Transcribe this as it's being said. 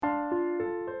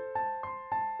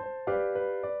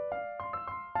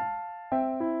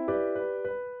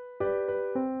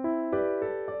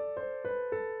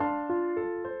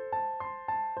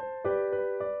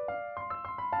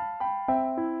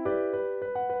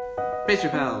Pastry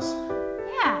Pals,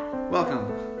 Yeah. welcome.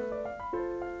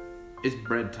 It's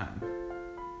bread time.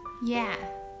 Yeah.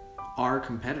 Our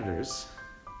competitors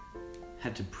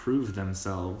had to prove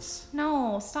themselves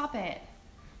No, stop it.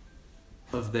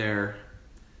 of their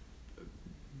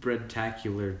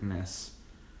breadtacularness.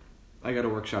 I gotta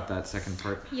workshop that second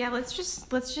part. Yeah, let's just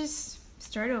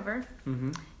start over.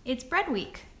 Mm-hmm. It's Bread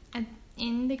Week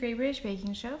in the Great British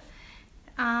Baking Show.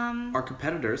 Our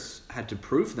competitors had to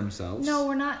prove themselves. No,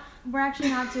 we're not. We're actually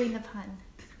not doing the pun.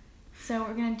 So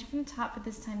we're gonna do from the top, but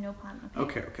this time no pun.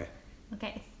 Okay.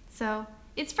 Okay. So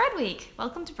it's Bread Week.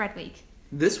 Welcome to Bread Week.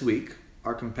 This week,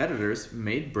 our competitors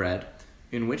made bread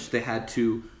in which they had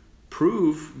to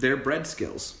prove their bread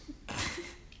skills.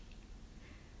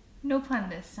 No pun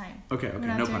this time. Okay,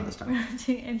 no pun this time. We're not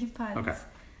doing any puns. Okay.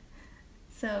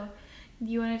 So,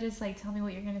 do you want to just tell me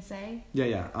what you're gonna say?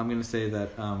 Yeah. I'm gonna say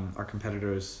that our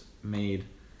competitors made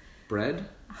bread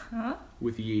Uh-huh.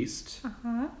 with yeast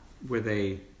Uh-huh. where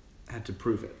they had to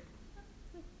prove it.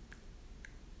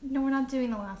 No, we're not doing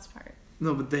the last part.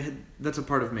 No, but that's a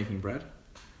part of making bread.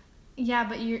 Yeah,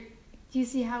 but do you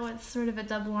see how it's sort of a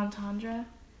double entendre?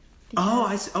 Oh,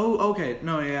 I see. Oh, okay.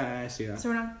 No, yeah, I see that. So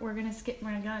we're gonna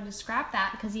just scrap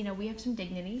that because we have some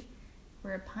dignity.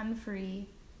 We're a pun-free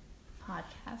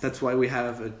podcast. That's why we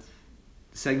have a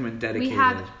segment dedicated. We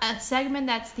have a segment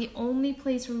that's the only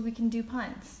place where we can do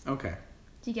puns. Okay.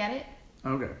 Do you get it?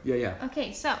 Okay. Yeah.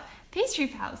 Okay, so Pastry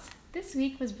Pals. This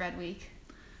week was Bread Week.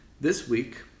 This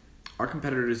week, our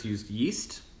competitors used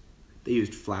yeast. They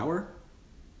used flour.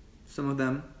 Some of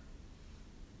them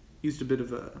used a bit of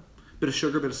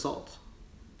sugar, a bit of salt.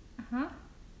 Uh-huh.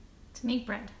 To make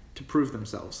bread. To prove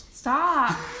themselves.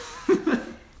 Stop!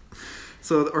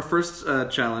 So our first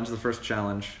challenge,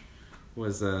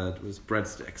 was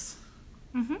breadsticks.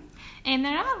 Mm-hmm. And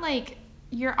they're not like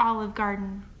your Olive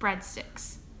Garden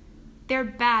breadsticks. They're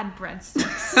bad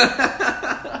breadsticks.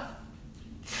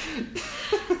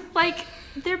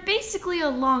 They're basically a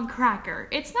long cracker.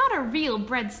 It's not a real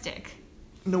breadstick.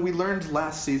 No, we learned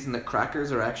last season that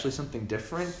crackers are actually something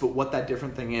different, but what that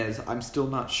different thing is, I'm still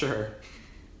not sure.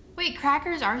 Wait,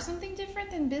 crackers are something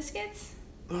different than biscuits?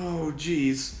 Oh,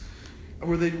 jeez.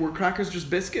 Were crackers just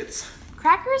biscuits?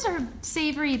 Crackers are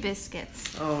savory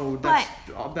biscuits. Oh, that's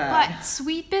bad. But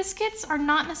sweet biscuits are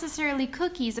not necessarily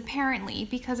cookies, apparently,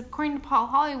 because according to Paul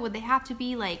Hollywood, they have to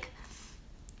be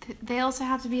they also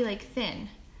have to be thin.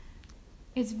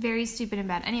 It's very stupid and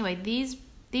bad. Anyway, these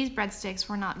breadsticks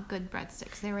were not good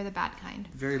breadsticks. They were the bad kind.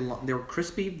 Very long. They were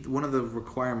crispy. One of the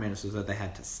requirements was that they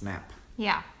had to snap.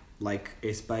 Yeah. Like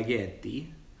a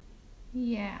spaghetti.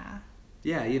 Yeah.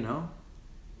 Yeah,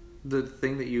 the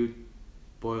thing that you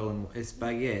boil in a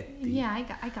spaghetti. Yeah,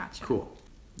 I gotcha. Cool.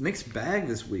 Mixed bag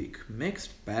this week.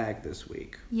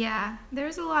 Yeah,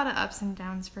 there's a lot of ups and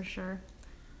downs for sure.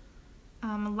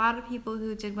 A lot of people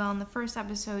who did well in the first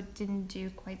episode didn't do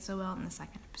quite so well in the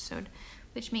second episode,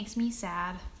 which makes me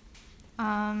sad.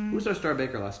 Who was our star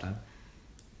baker last time?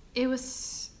 It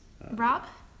was Rob?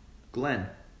 Glenn.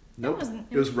 Nope.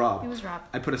 It was Rob. It was Rob.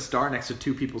 I put a star next to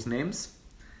two people's names.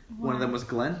 Wow. One of them was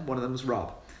Glenn. One of them was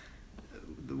Rob.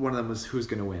 One of them was who's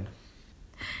going to win.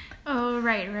 Oh,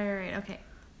 right. Okay.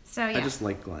 So, yeah. I just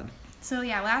like Glenn. So,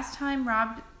 yeah, last time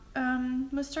Rob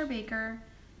was star baker,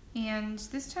 and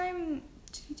this time,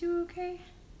 did he do okay?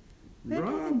 What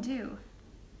did he even do?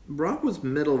 Rob was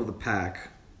middle of the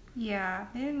pack. Yeah,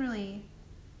 they didn't really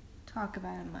talk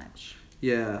about him much.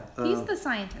 Yeah. He's the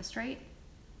scientist, right?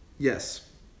 Yes.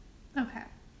 Okay.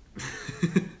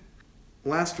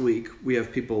 Last week, we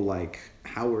have people like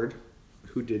Howard,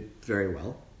 who did very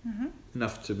well. Mm-hmm.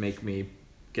 Enough to make me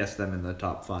guess them in the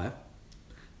top 5.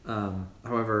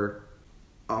 However,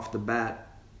 off the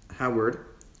bat, Howard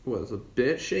was a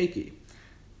bit shaky.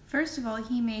 First of all,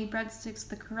 he made breadsticks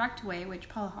the correct way, which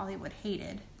Paul Hollywood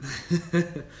hated.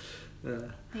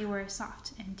 They were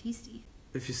soft and tasty.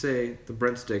 If you say the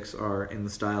breadsticks are in the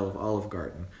style of Olive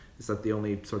Garden, is that the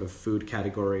only sort of food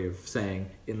category of saying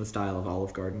in the style of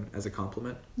Olive Garden as a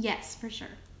compliment? Yes, for sure.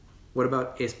 What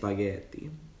about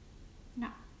spaghetti? No.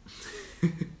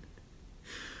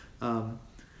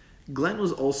 Glenn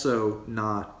was also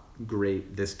not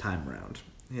great this time around.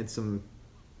 He had some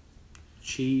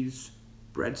cheese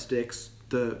breadsticks.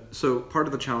 So part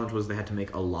of the challenge was they had to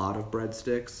make a lot of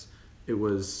breadsticks. It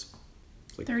was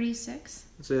 36.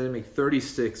 So they had to make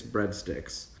 36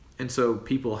 breadsticks. And so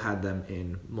people had them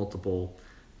in multiple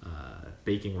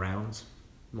baking rounds,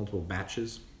 multiple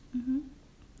batches. Mm-hmm.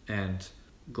 And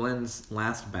Glenn's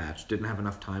last batch didn't have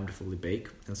enough time to fully bake,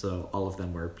 and so all of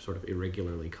them were sort of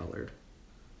irregularly colored.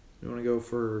 You want to go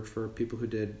for people who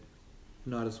did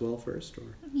not as well first,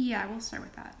 or? Yeah, we'll start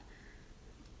with that.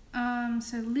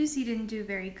 So Lucy didn't do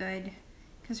very good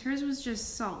because hers was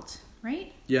just salt,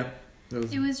 right? Yeah.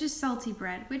 It was just salty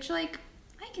bread, which, like,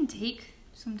 I can take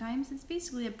sometimes. It's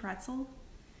basically a pretzel,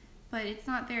 but it's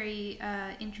not very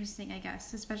interesting, I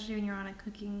guess, especially when you're on a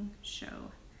cooking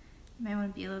show. You might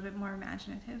want to be a little bit more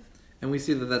imaginative. And we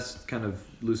see that that's kind of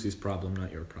Lucy's problem,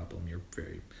 not your problem. You're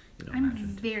very, I'm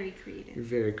imaginative. very creative. You're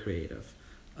very creative.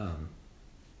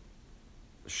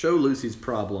 Show Lucy's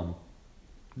problem.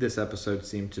 This episode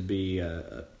seemed to be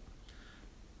a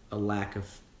lack of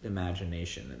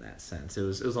imagination in that sense. It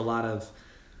was a lot of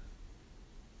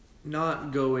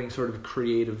not going sort of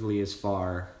creatively as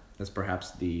far as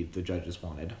perhaps the judges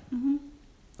wanted. Mm-hmm.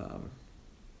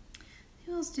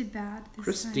 Who else did bad this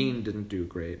Christine time? didn't do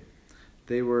great.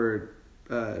 They were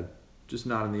just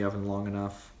not in the oven long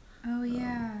enough. Oh,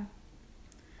 yeah.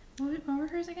 What were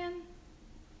hers again?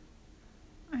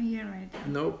 Oh, you didn't write it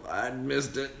down. Nope, I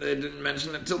missed it. They didn't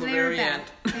mention it till the They very were bad.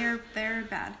 end. They're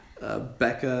bad.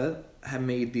 Becca had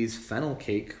made these fennel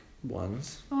cake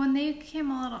ones. Oh, and they came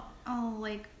all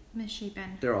like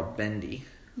misshapen. They're all bendy.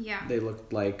 Yeah. They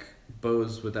looked like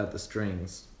bows without the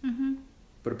strings. Mm-hmm.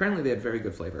 But apparently they had very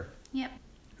good flavor. Yep.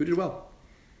 Who did well?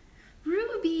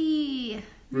 Ruby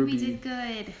Ruby. did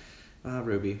good.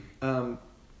 Ruby.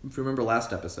 If you remember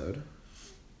last episode,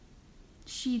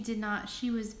 She did not.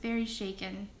 She was very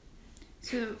shaken.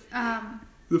 So,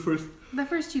 the first. the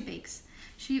first two bakes,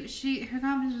 her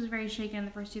confidence was very shaken in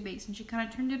the first two bakes, and she kind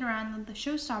of turned it around in the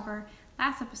showstopper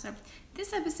last episode.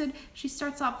 This episode, she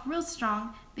starts off real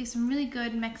strong, makes some really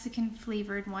good Mexican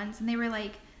flavored ones, and they were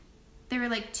like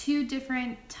two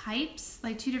different types,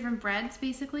 like two different breads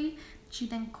basically. She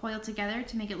then coiled together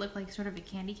to make it look like sort of a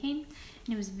candy cane,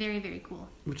 and it was very, very cool.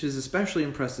 Which is especially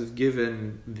impressive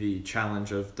given the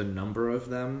challenge of the number of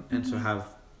them, and to have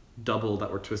double that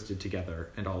were twisted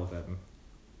together and all of them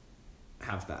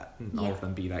have that, and all of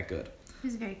them be that good. It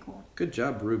was very cool. Good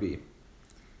job, Ruby.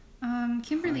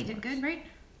 Kimberly did good, right?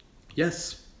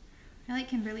 Yes. I like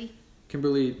Kimberly.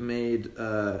 Kimberly made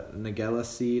Nigella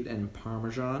seed and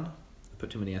Parmesan. I put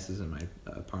too many S's in my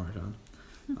Parmesan.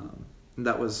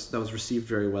 That was received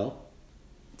very well.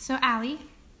 So Allie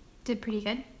did pretty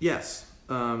good. Yes.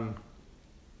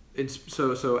 It's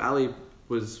so Allie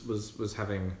was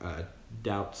having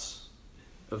doubts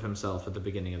of himself at the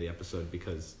beginning of the episode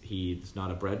because he's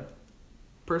not a bread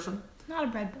person. Not a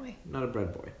bread boy. Not a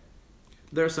bread boy.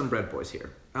 There are some bread boys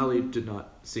here. Allie did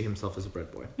not see himself as a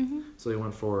bread boy. So he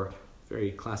went for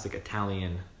very classic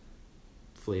Italian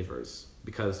flavors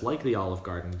because, like the Olive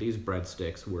Garden, these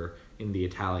breadsticks were in the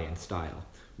Italian style,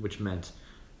 which meant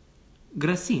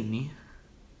grassini.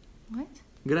 What?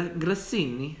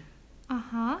 Grassini,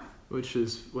 Uh-huh. which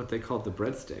is what they called the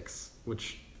breadsticks,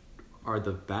 which are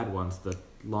the bad ones, the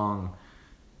long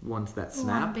ones that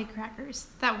snap. Long big crackers.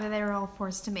 That way they were all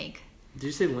forced to make. Did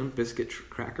you say Limp Biscuit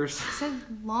crackers? I said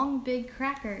long big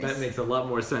crackers. That makes a lot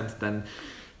more sense than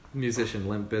musician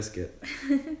Limp Bizkit.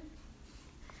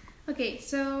 Okay,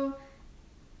 so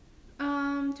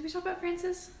did we talk about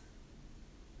Frances?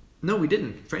 No, we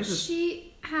didn't. Frances.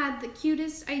 She had the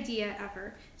cutest idea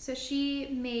ever. So she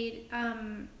made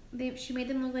she made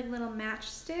them look like little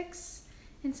matchsticks.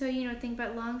 And so, think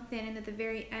about long, thin, and at the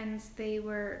very ends they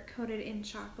were coated in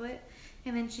chocolate.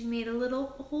 And then she made a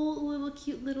whole little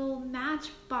cute little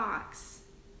matchbox.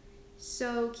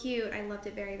 So cute. I loved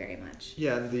it very, very much.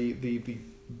 Yeah, the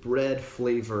bread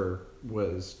flavor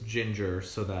was ginger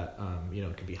so that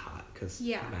it could be hot because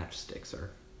matchsticks are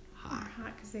hot. They're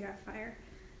hot because they got fire.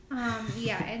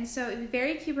 And so it was a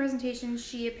very cute presentation.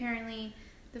 She apparently,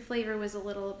 the flavor was a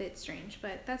little bit strange,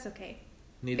 but that's okay.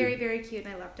 Very, very cute,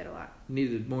 and I loved it a lot.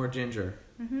 Needed more ginger.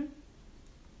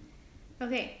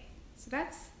 Okay, so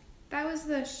that was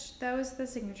the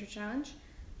signature challenge.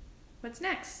 What's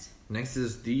next? Next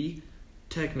is the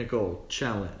technical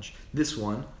challenge. This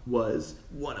one was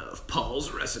one of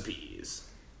Paul's recipes.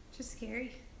 Just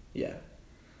scary. Yeah.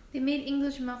 They made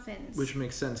English muffins. Which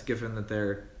makes sense given that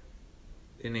they're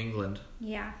in England.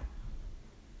 Yeah.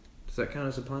 Does that count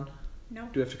as a pun? No.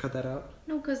 Do we have to cut that out?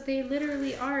 No, because they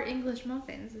literally are English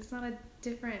muffins. It's not a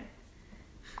different...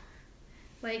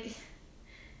 Like...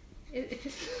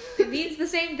 It means the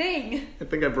same thing. I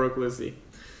think I broke Lucy.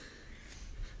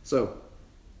 So,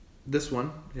 this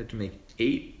one, you have to make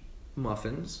 8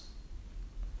 muffins.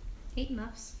 8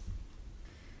 muffs.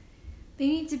 They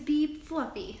need to be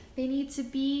fluffy. They need to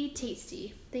be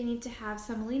tasty. They need to have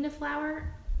semolina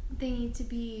flour. They need to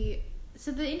be... So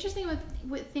the interesting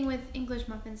thing with English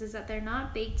muffins is that they're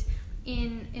not baked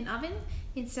in an oven.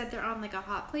 Instead, they're on like a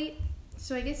hot plate.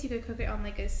 So I guess you could cook it on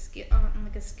like a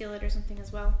skillet or something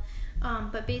as well.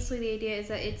 But basically, the idea is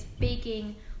that it's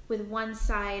baking with one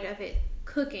side of it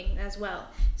cooking as well.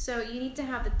 So you need to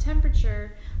have the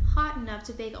temperature hot enough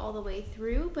to bake all the way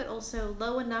through, but also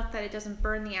low enough that it doesn't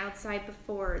burn the outside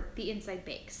before the inside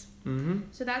bakes. Mm-hmm.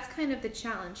 So that's kind of the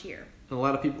challenge here. And a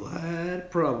lot of people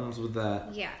had problems with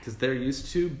that. Yeah. Because they're used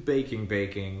to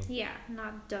baking. Yeah,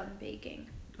 not done baking.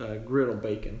 Griddle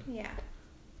bacon. Yeah,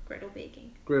 griddle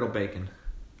baking. Griddle bacon.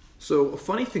 So a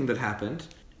funny thing that happened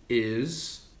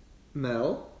is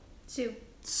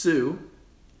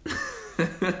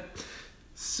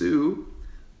Sue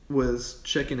was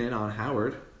checking in on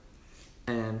Howard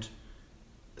and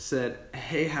said,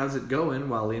 "Hey, how's it going?"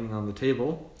 while leaning on the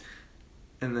table.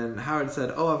 And then Howard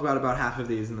said, "Oh, I've got about half of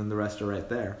these and then the rest are right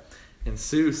there." And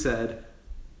Sue said,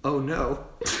 "Oh no,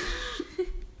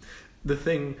 the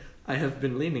thing I have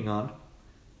been leaning on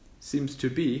seems to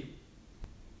be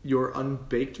your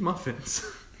unbaked muffins."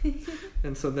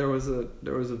 And so there was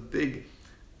a big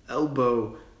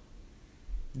elbow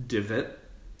divot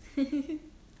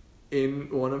in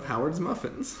one of Howard's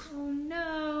muffins. Oh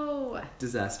no.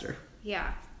 Disaster.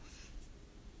 Yeah.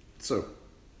 So,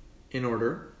 in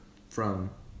order from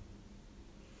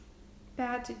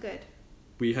bad to good,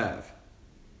 we have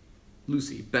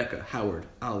Lucy, Becca, Howard,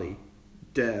 Ollie,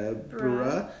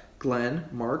 Deborah, Glenn,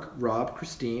 Mark, Rob,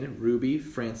 Christine, Ruby,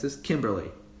 Francis,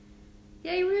 Kimberly.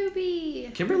 Yay,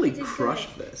 Ruby! Kimberly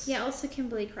crushed this. Yeah, also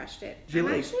Kimberly crushed it. I'm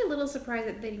actually a little surprised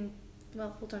that they didn't...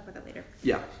 Well, we'll talk about that later.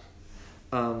 Yeah.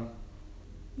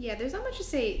 Yeah, there's not much to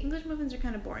say. English muffins are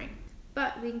kind of boring.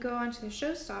 But we can go on to the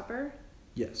showstopper.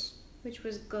 Yes. Which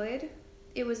was good.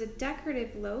 It was a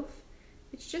decorative loaf,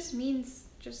 which just means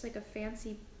just like a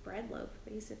fancy bread loaf,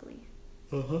 basically.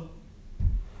 Uh-huh.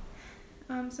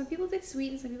 Some people did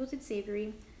sweet and some people did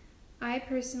savory. I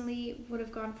personally would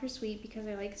have gone for sweet because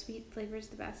I like sweet flavors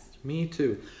the best. Me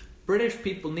too. British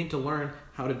people need to learn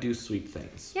how to do sweet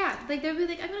things. Yeah, like they'll be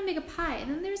like, I'm gonna make a pie, and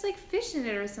then there's like fish in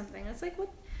it or something. It's like,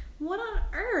 what on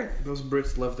earth? Those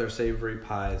Brits love their savory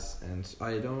pies, and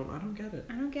I don't get it.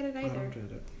 I don't get it either. I don't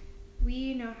get it.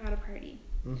 We know how to party.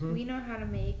 Mm-hmm. We know how to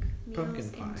make meals pumpkin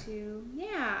pie.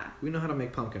 Yeah. We know how to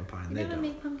make pumpkin pie, and we they know how don't. to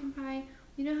make pumpkin pie.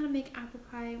 We know how to make apple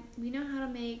pie. We know how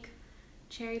to make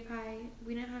cherry pie.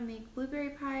 We know how to make blueberry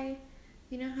pie.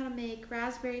 We know how to make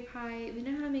raspberry pie. We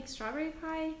know how to make strawberry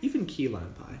pie. Even key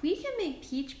lime pie. We can make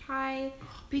peach pie.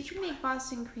 We can make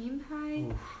Boston cream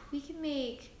pie. Oof. We can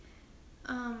make,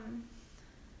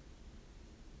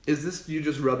 Is this you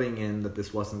just rubbing in that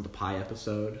this wasn't the pie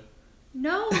episode?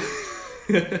 No.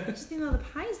 Just think of all the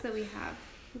pies that we have.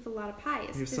 We have a lot of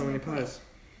pies. There's so many pies.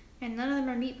 And none of them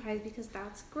are meat pies because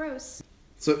that's gross.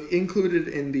 So included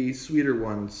in the sweeter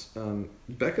ones,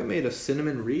 Becca made a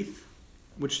cinnamon wreath,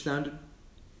 which sounded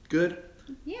good.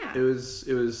 Yeah. It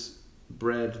was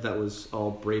bread that was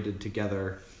all braided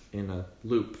together in a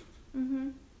loop. Mm-hmm.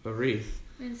 A wreath.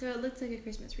 And so it looked like a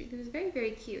Christmas wreath. It was very,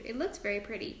 very cute. It looked very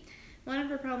pretty. One of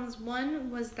her problems, one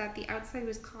was that the outside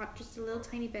was caught just a little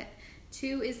tiny bit.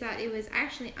 Two is that it was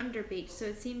actually underbaked, so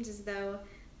it seemed as though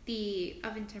the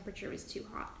oven temperature was too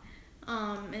hot.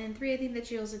 And then three, I think that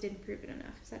she also didn't prove it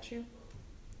enough. Is that true?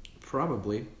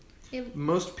 Probably.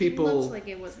 Most people... It looked like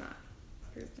it was not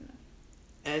proved enough.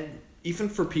 And even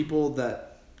for people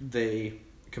that they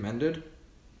commended,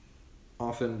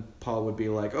 often Paul would be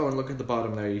like, "Oh, and look at the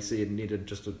bottom there. You see it needed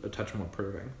just a touch more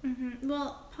proving." Mm-hmm.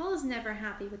 Well, Paul is never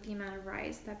happy with the amount of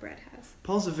rise that bread has.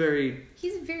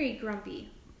 He's very grumpy.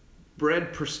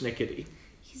 Bread persnickety.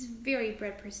 He's very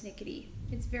bread persnickety.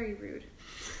 It's very rude.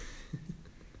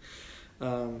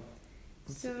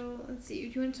 So, let's see.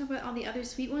 Do you want to talk about all the other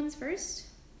sweet ones first?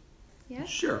 Yeah?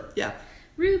 Sure, yeah.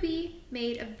 Ruby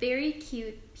made a very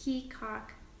cute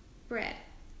peacock bread.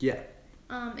 Yeah.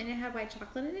 And it had white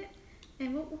chocolate in it.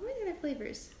 And what were the other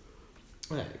flavors?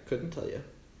 I couldn't tell you.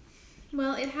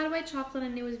 Well, it had white chocolate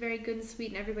and it was very good and sweet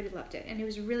and everybody loved it. And it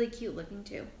was really cute looking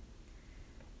too.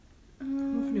 I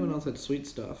don't know if anyone else had sweet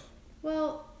stuff.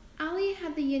 Well, Ali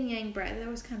had the yin yang bread. That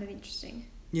was kind of interesting.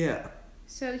 Yeah.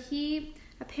 So he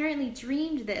apparently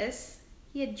dreamed this.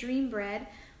 He had dream bread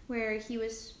where he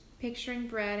was picturing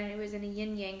bread and it was in a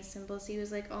yin yang symbol. So he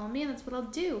was like, "Oh man, that's what I'll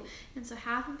do." And so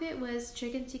half of it was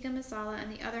chicken tikka masala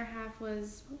and the other half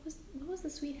was what was the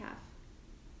sweet half?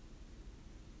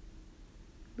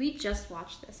 We just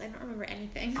watched this. I don't remember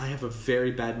anything. I have a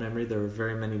very bad memory. There were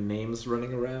very many names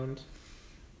running around.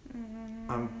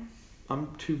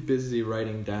 I'm too busy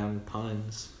writing down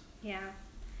puns. Yeah.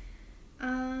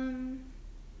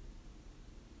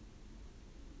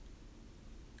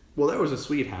 Well, there was a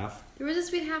sweet half. There was a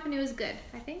sweet half and it was good,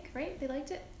 I think, right? They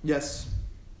liked it? Yes.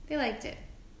 They liked it.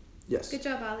 Yes. Good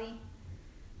job, Ali.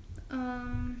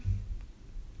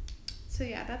 So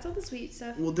yeah, that's all the sweet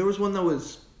stuff. Well, there was one that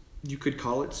was, you could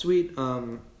call it sweet.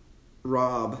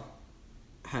 Rob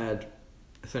had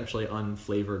essentially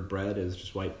unflavored bread. It was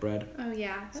just white bread. Oh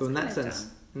yeah. That's So in that kinda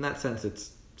sense, dumb.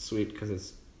 it's sweet because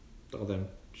it's all them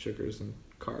sugars and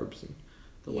carbs and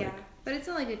the Yeah, like. but it's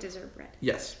not like a dessert bread.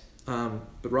 Yes.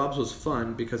 But Rob's was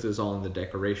fun because it was all in the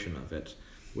decoration of it,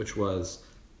 which was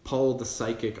Paul the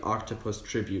Psychic Octopus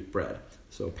Tribute Bread.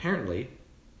 So apparently,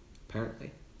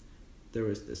 there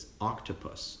was this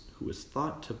octopus who was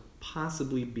thought to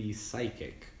possibly be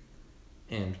psychic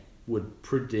and would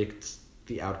predict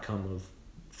the outcome of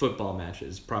football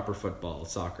matches, proper football,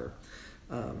 soccer.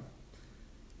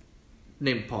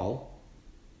 Named Paul,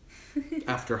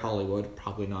 after Hollywood,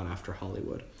 probably not after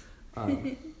Hollywood.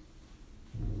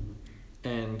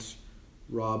 And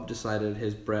Rob decided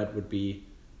his bread would be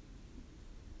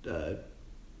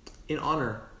in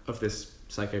honor of this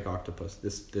psychic octopus,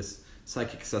 this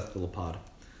psychic cephalopod.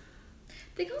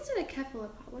 They called it a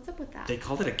cephalopod. What's up with that? They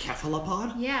called it a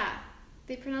cephalopod? Yeah.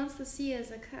 They pronounce the C as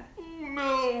a K. Oh,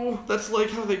 no! That's like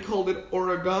how they called it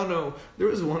oregano. There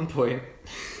was one point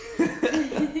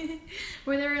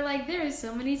Where they were like, there are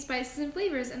so many spices and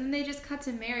flavors, and then they just cut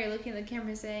to Mary looking at the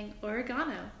camera saying,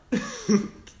 oregano. It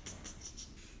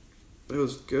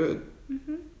was good.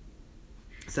 Mm-hmm.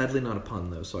 Sadly not a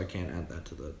pun though, so I can't add that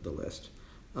to the list.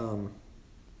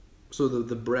 So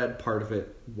the bread part of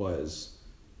it was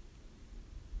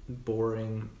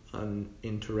boring,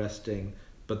 uninteresting,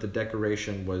 but the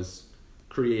decoration was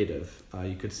creative.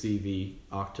 You could see the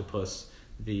octopus,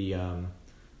 the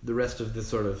rest of the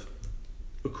sort of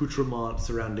accoutrement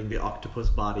surrounding the octopus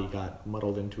body got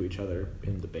muddled into each other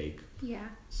in the bake. Yeah.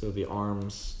 So the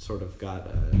arms sort of got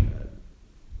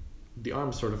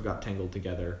tangled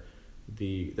together.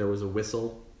 There was a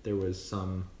whistle. There was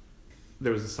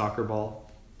a soccer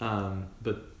ball,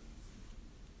 but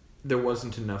there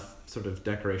wasn't enough sort of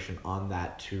decoration on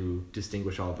that to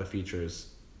distinguish all the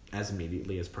features as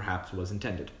immediately as perhaps was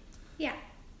intended. Yeah.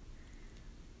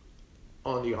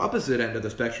 On the opposite end of the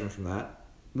spectrum from that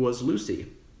was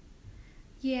Lucy.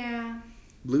 Yeah.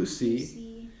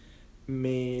 Lucy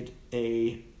made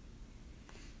a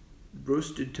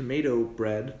roasted tomato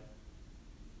bread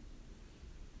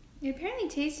It apparently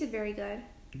tasted very good.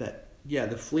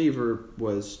 the flavor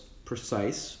was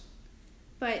precise.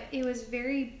 But it was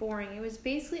very boring. It was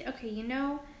basically,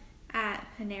 at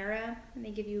Panera, when they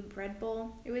give you a bread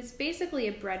bowl, it was basically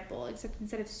a bread bowl, except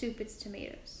instead of soup, it's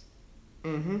tomatoes.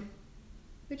 Mm-hmm.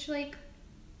 Which,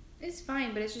 is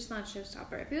fine, but it's just not a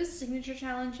showstopper. If it was a signature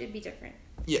challenge, it'd be different.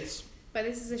 Yes. But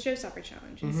this is a showstopper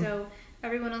challenge. And so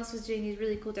everyone else was doing these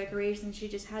really cool decorations. She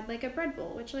just had, a bread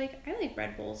bowl, which, I like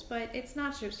bread bowls, but it's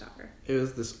not showstopper. It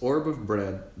was this orb of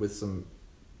bread with some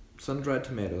sun-dried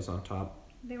tomatoes on top.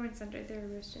 They weren't sun-dried, they were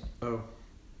roasted. Oh,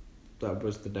 that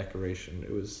was the decoration.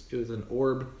 It was an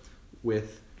orb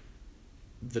with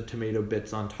the tomato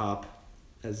bits on top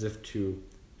as if to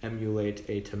emulate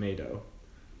a tomato,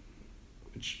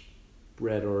 which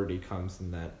bread already comes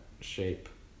in that shape.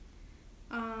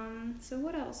 So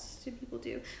what else did people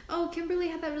do? Oh, Kimberly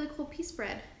had that really cool peace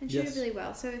bread, and she did really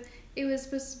well. So it was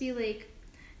supposed to be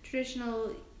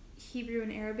traditional Hebrew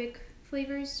and Arabic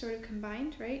flavors sort of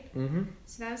combined, right? Mm-hmm.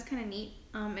 So that was kind of neat.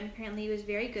 And apparently it was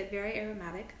very good, very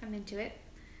aromatic. I'm into it.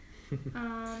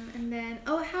 And then,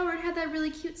 Howard had that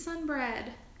really cute sun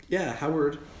bread. Yeah,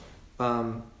 Howard,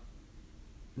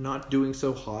 not doing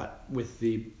so hot with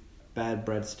the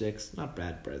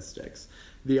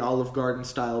the Olive Garden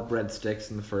style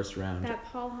breadsticks in the first round. That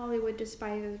Paul Hollywood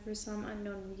despises for some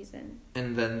unknown reason.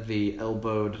 And then the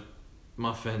elbowed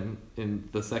muffin in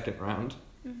the second round.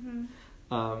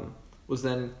 Mm-hmm. Was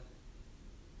then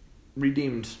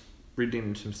redeemed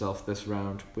himself this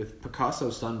round with Picasso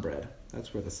Sunbread.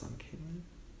 That's where the sun came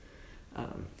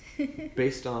in.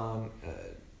 Based on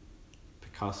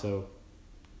Picasso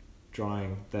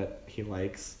drawing that he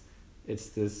likes. It's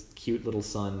this cute little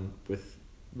sun with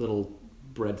little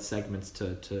bread segments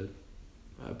to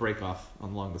break off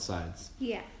along the sides.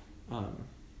 Yeah.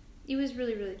 It was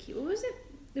really, really cute. What was it?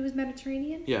 It was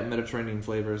Mediterranean? Yeah, Mediterranean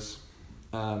flavors.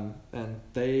 And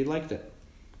they liked it.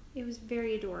 It was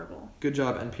very adorable. Good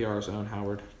job, NPR's own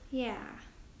Howard. Yeah.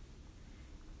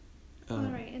 All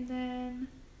right, and then...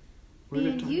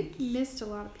 Man, you missed a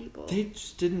lot of people. They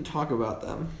just didn't talk about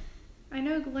them. I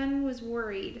know Glenn was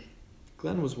worried.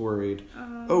 Glenn was worried.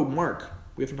 Mark.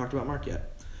 We haven't talked about Mark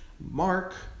yet.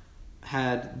 Mark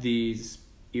had these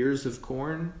ears of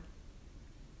corn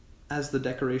as the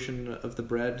decoration of the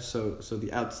bread. So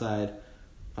the outside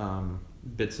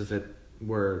bits of it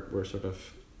were sort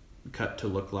of cut to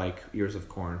look like ears of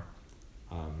corn.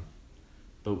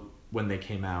 But when they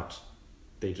came out,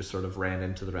 they just sort of ran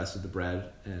into the rest of the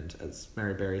bread. And as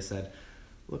Mary Berry said,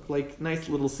 Look like nice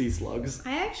little sea slugs.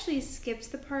 I actually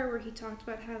skipped the part where he talked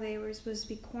about how they were supposed to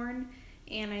be corn,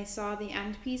 and I saw the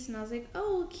end piece, and I was like,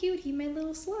 oh, cute, he made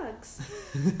little slugs.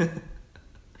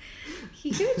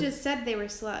 He could have just said they were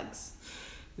slugs.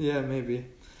 Yeah, maybe.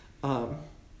 But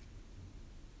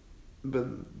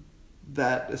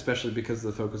that, especially because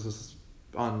the focus is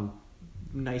on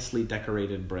nicely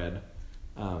decorated bread,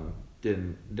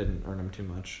 didn't earn him too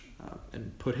much,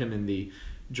 and put him in the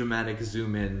dramatic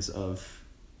zoom-ins of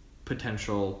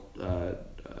potential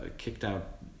kicked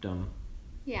out dumb.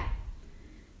 Yeah.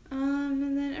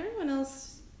 And then everyone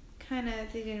else kind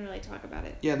of, they didn't really talk about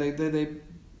it. Yeah,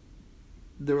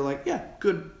 they were like, yeah,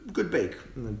 good bake,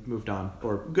 and then moved on.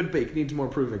 Or good bake, needs more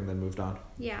proving, then moved on.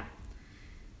 Yeah.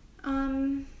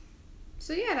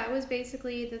 So yeah, that was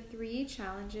basically the 3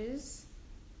 challenges.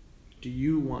 Do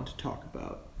you want to talk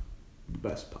about the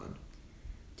best pun?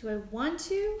 Do I want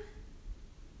to?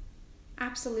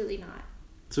 Absolutely not.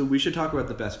 So we should talk about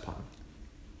the best pun.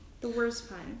 The worst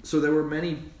pun. So there were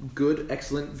many good,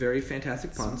 excellent, very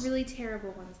fantastic puns. Some really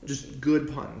terrible ones this Just week.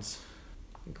 good puns.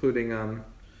 Including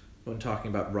when talking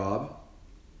about Rob,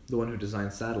 the one who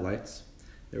designed satellites.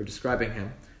 They were describing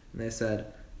him, and they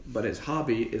said, but his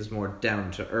hobby is more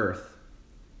down to earth.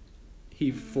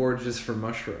 He forages for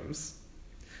mushrooms.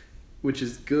 Which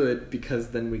is good, because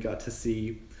then we got to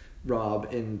see Rob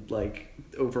in, like,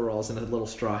 overalls and a little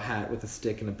straw hat with a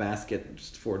stick and a basket,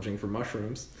 just foraging for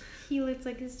mushrooms. He looks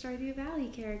like a Stardew Valley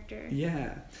character.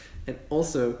 Yeah. And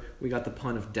also, we got the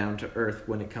pun of down to earth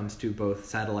when it comes to both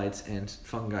satellites and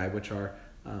fungi, which are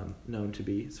known to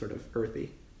be sort of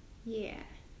earthy. Yeah.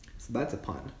 So that's a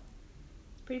pun.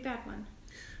 Pretty bad one.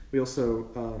 We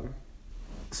also,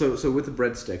 so with the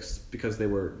breadsticks, because they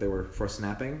were for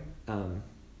snapping,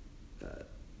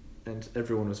 and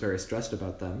everyone was very stressed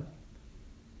about them,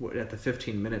 at the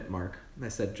 15-minute mark, they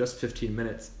said, just 15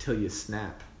 minutes till you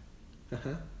snap.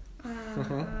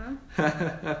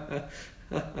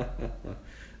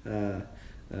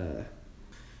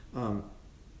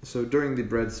 So during the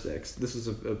breadsticks, this is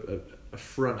a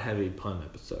front-heavy pun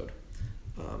episode.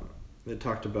 It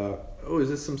talked about, is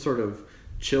this some sort of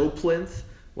chill plinth?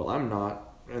 Well, I'm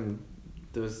not. And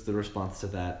there's the response to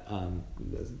that,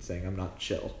 saying I'm not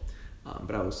chill.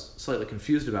 But I was slightly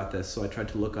confused about this, so I tried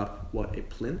to look up what a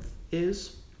plinth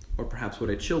is, or perhaps what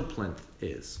a chill plinth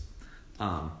is.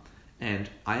 And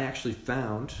I actually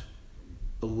found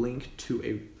a link to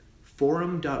a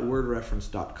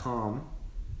forum.wordreference.com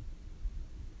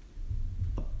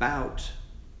about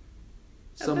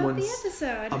the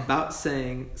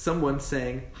episode. Someone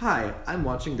saying, hi, I'm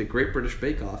watching the Great British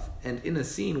Bake Off, and in a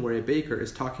scene where a baker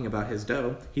is talking about his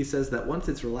dough, he says that once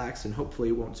it's relaxed and hopefully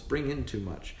it won't spring in too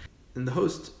much. And the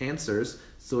host answers,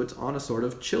 so it's on a sort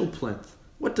of chill plinth.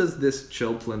 What does this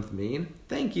chill plinth mean?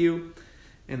 Thank you.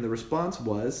 And the response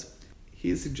was, he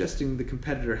is suggesting the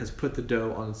competitor has put the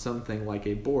dough on something like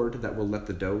a board that will let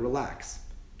the dough relax.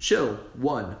 Chill,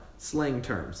 1. Slang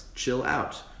terms. Chill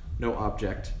out. No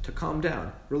object. To calm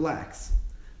down. Relax.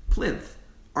 Plinth.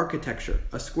 Architecture.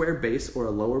 A square base or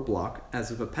a lower block, as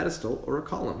of a pedestal or a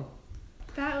column.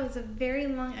 That was a very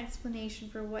long explanation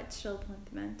for what chill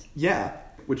plinth meant. Yeah,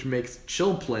 which makes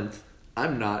chill plinth,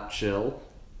 I'm not chill,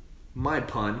 my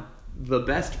pun, the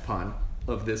best pun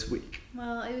of this week.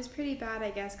 Well, it was pretty bad, I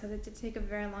guess, because it did take a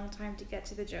very long time to get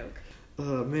to the joke.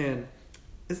 Man,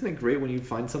 isn't it great when you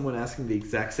find someone asking the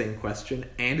exact same question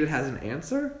and it has an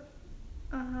answer?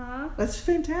 Uh-huh. That's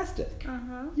fantastic.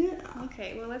 Uh-huh. Yeah.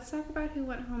 Okay, well, let's talk about who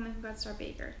went home and who got Star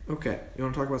Baker. Okay, you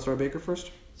want to talk about Star Baker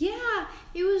first? Yeah,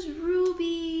 it was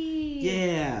Ruby.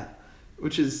 Yeah,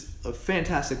 which is a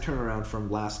fantastic turnaround from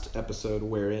last episode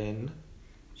wherein...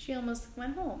 She almost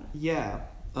went home. Yeah.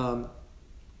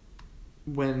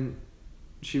 When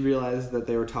she realized that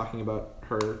they were talking about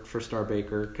her for Star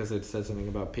Baker because it said something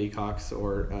about peacocks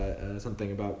or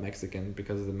something about Mexican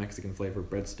because of the Mexican flavor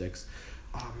breadsticks.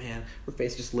 Oh man, her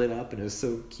face just lit up and it was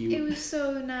so cute. It was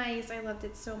so nice. I loved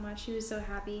it so much. She was so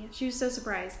happy. She was so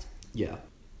surprised. Yeah.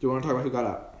 Do you want to talk about who got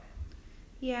out?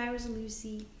 Yeah, it was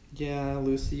Lucy. Yeah,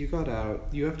 Lucy, you got out.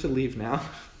 You have to leave now.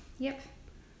 Yep.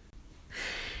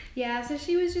 Yeah, so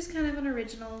she was just kind of an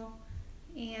original,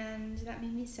 and that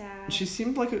made me sad. She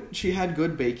seemed like she had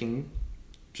good baking,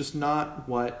 just not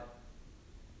what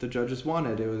the judges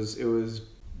wanted. It was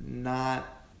not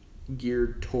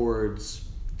geared towards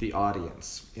the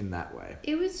audience in that way.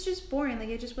 It was just boring. Like,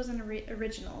 it just wasn't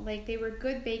original. Like, they were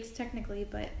good bakes technically,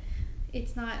 but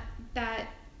it's not that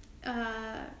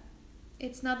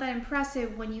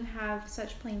impressive when you have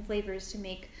such plain flavors to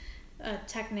make a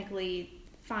technically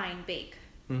fine bake.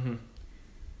 Mm-hmm.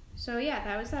 So yeah,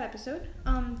 that was that episode.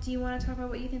 Do you want to talk about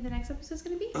what you think the next episode is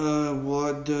going to be?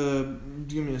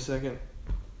 Give me a second.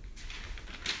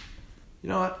 You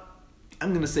know what?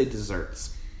 I'm gonna say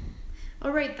desserts.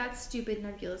 Oh right, that stupid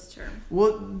nebulous term.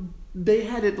 Well, they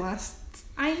had it last.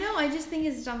 I know. I just think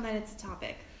it's dumb that it's a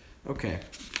topic. Okay,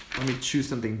 let me choose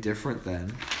something different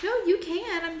then. No, you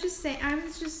can. I'm just saying. I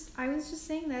was just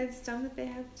saying that it's dumb that they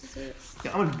have desserts.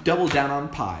 Yeah, I'm gonna double down on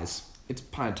pies. It's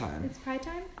pie time. It's pie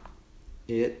time.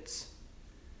 It's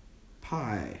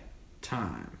pie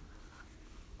time.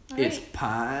 All It's right.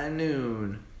 pie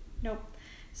noon. Nope.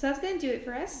 So that's gonna do it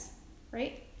for us,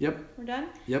 right? Yep. We're done.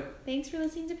 Yep. Thanks for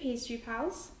listening to Pastry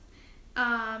Pals.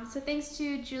 So thanks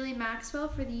to Julie Maxwell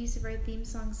for the use of our theme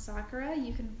song Sakura.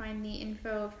 You can find the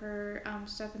info of her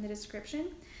stuff in the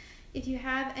description. If you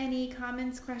have any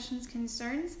comments, questions,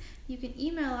 concerns, you can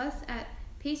email us at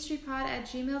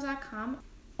pastrypod@gmail.com.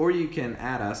 Or you can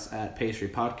add us at Pastry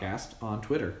Podcast on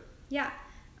Twitter. Yeah.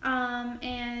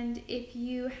 And if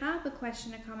you have a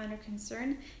question, a comment, or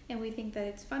concern, and we think that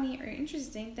it's funny or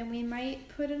interesting, then we might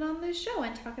put it on the show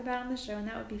and talk about it on the show, and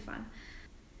that would be fun.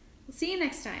 We'll see you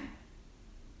next time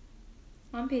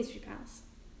on Pastry Pals.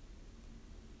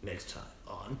 Next time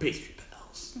on Pastry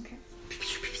Pals. Okay.